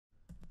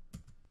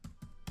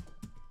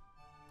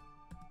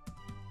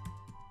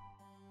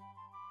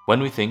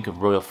When we think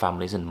of royal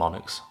families and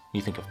monarchs,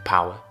 you think of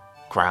power,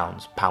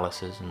 crowns,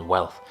 palaces and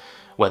wealth,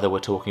 whether we're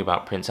talking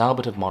about Prince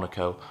Albert of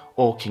Monaco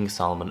or King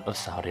Salman of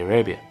Saudi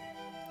Arabia.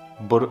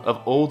 But of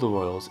all the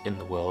royals in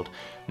the world,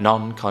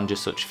 none conjure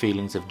such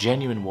feelings of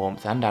genuine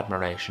warmth and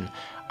admiration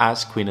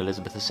as Queen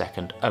Elizabeth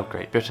II of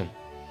Great Britain.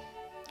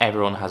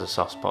 Everyone has a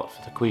soft spot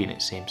for the Queen,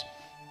 it seems.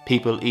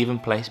 People even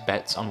place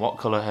bets on what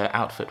colour her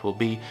outfit will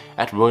be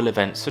at royal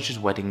events such as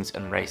weddings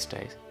and race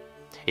days.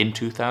 In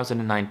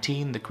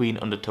 2019, the Queen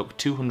undertook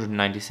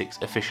 296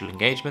 official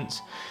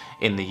engagements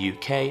in the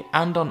UK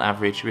and on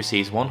average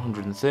receives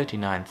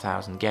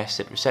 139,000 guests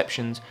at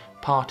receptions,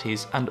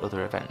 parties and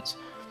other events,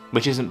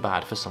 which isn't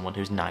bad for someone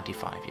who's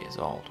 95 years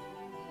old,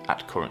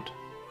 at current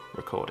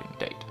recording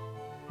date.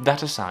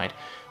 That aside,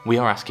 we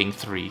are asking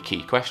three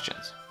key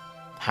questions.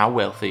 How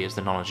wealthy is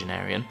the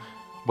nonagenarian?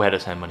 Where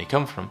does her money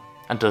come from?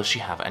 And does she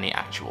have any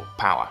actual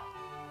power?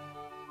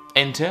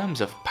 In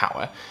terms of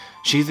power,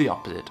 she's the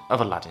opposite of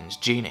Aladdin's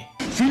genie.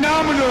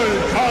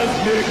 Phenomenal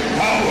cosmic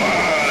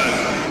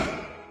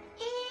powers!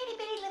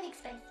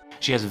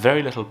 She has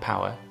very little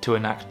power to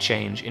enact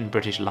change in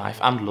British life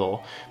and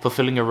law,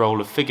 fulfilling a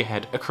role of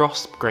figurehead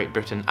across Great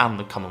Britain and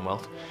the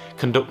Commonwealth,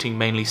 conducting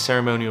mainly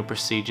ceremonial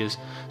procedures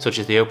such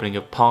as the opening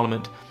of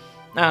Parliament,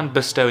 and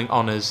bestowing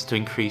honours to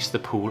increase the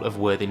pool of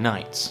worthy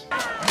knights.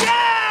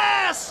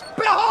 Yes!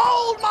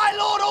 Behold my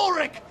Lord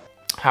Ulrich!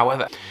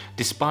 However,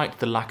 despite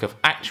the lack of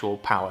actual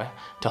power,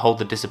 to hold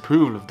the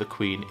disapproval of the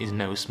Queen is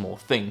no small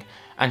thing,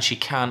 and she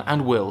can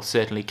and will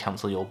certainly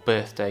cancel your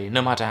birthday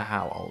no matter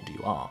how old you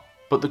are.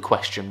 But the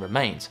question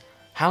remains,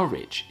 how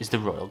rich is the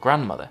royal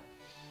grandmother?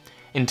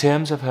 In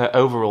terms of her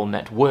overall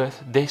net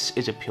worth, this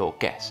is a pure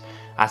guess,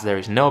 as there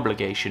is no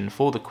obligation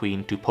for the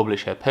Queen to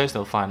publish her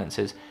personal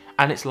finances,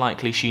 and it's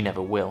likely she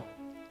never will.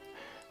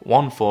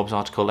 One Forbes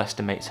article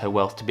estimates her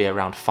wealth to be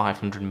around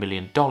 $500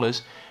 million,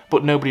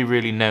 but nobody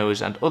really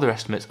knows, and other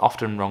estimates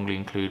often wrongly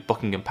include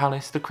Buckingham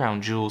Palace, the crown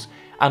jewels,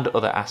 and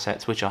other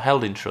assets which are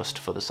held in trust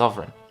for the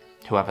sovereign,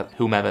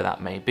 whomever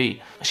that may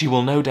be. She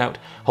will no doubt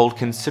hold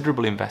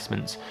considerable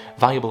investments,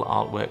 valuable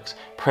artworks,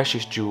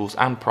 precious jewels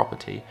and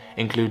property,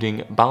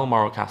 including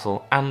Balmoral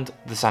Castle and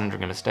the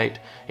Sandringham estate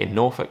in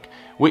Norfolk,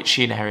 which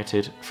she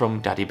inherited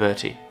from Daddy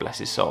Bertie, bless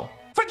his soul.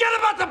 Forget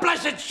about the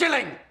blessed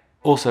shilling!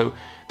 Also,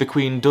 the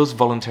Queen does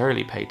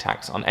voluntarily pay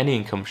tax on any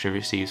income she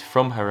receives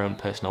from her own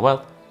personal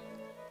wealth.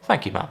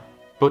 Thank you, ma'am.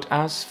 But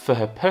as for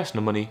her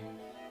personal money,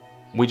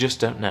 we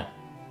just don't know.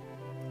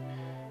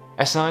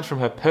 Aside from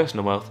her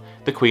personal wealth,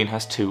 the Queen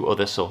has two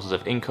other sources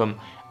of income,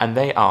 and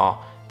they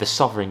are the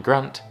sovereign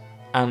grant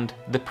and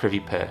the Privy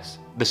Purse.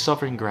 The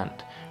sovereign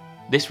grant.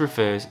 This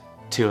refers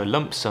to a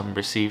lump sum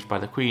received by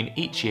the Queen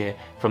each year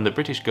from the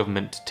British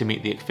government to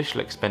meet the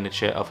official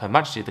expenditure of Her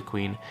Majesty the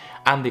Queen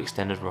and the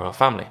extended royal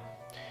family.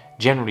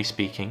 Generally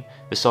speaking,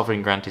 the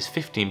sovereign grant is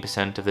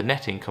 15% of the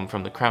net income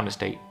from the Crown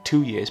Estate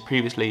 2 years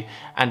previously,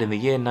 and in the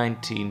year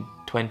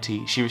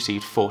 1920 she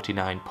received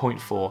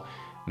 £49.4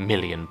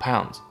 million.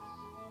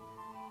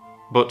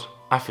 But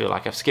I feel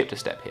like I've skipped a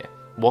step here.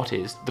 What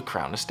is the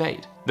Crown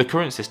Estate? The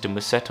current system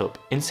was set up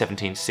in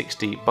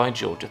 1760 by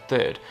George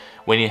III,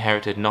 when he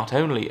inherited not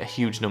only a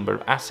huge number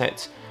of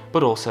assets,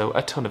 but also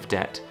a ton of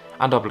debt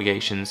and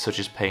obligations such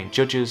as paying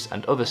judges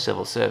and other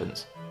civil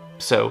servants.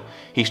 So,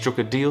 he struck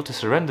a deal to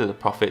surrender the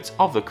profits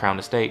of the Crown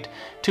Estate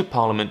to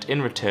Parliament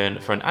in return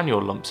for an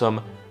annual lump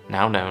sum,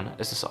 now known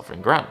as the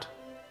Sovereign Grant.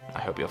 I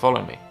hope you're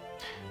following me.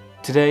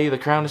 Today, the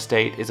Crown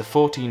Estate is a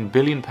 £14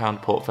 billion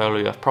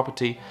portfolio of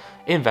property,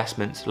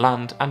 investments,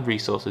 land and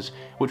resources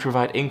which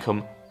provide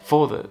income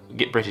for the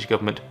British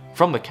government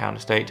from the Crown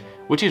Estate,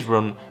 which is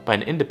run by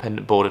an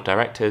independent board of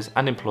directors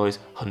and employs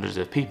hundreds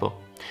of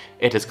people.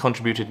 It has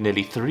contributed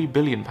nearly £3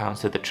 billion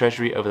to the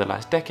Treasury over the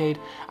last decade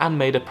and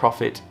made a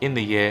profit in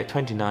the year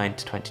 2019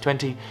 to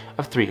 2020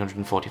 of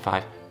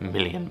 £345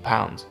 million.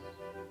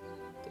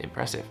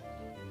 Impressive.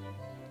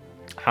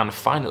 And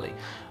finally,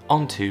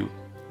 onto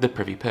the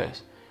Privy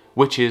Purse,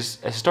 which is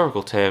a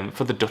historical term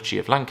for the Duchy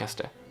of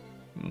Lancaster.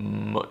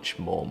 Much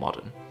more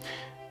modern.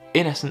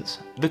 In essence,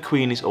 the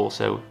Queen is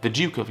also the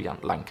Duke of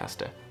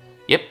Lancaster.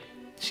 Yep,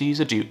 she's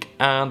a duke,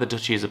 and the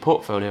duchy is a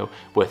portfolio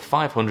worth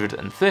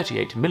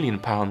 £538 million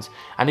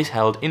and is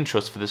held in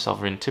trust for the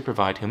sovereign to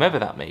provide whomever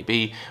that may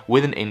be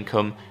with an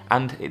income,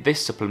 and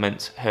this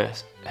supplements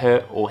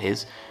her or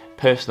his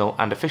personal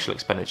and official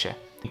expenditure,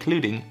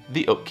 including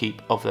the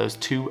upkeep of those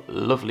two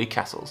lovely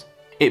castles.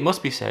 It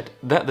must be said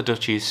that the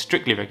duchy is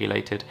strictly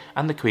regulated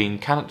and the Queen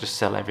cannot just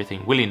sell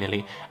everything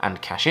willy-nilly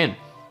and cash in.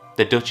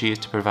 The duchy is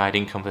to provide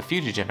income for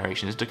future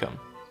generations to come.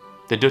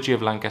 The Duchy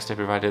of Lancaster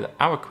provided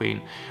our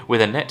Queen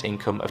with a net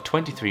income of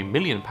 £23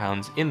 million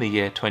in the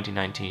year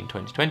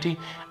 2019-2020,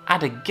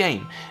 and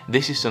again,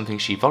 this is something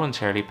she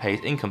voluntarily pays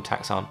income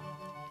tax on.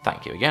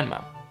 Thank you again,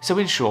 ma'am. So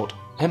in short,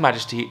 Her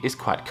Majesty is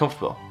quite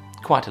comfortable,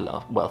 quite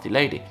a wealthy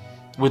lady,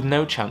 with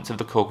no chance of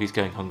the corgis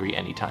going hungry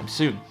anytime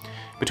soon.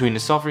 Between the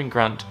sovereign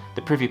grant,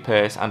 the Privy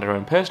Purse and her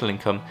own personal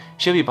income,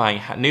 she'll be buying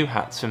new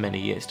hats for many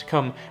years to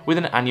come, with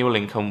an annual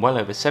income well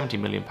over £70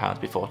 million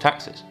before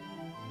taxes.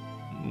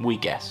 We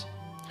guess.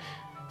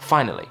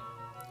 Finally,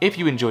 If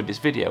you enjoyed this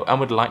video and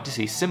would like to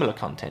see similar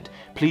content,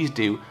 please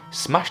do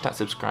smash that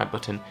subscribe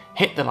button,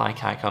 hit the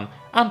like icon,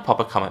 and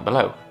pop a comment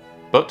below.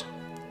 But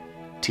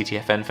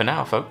TTFN for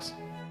now, folks.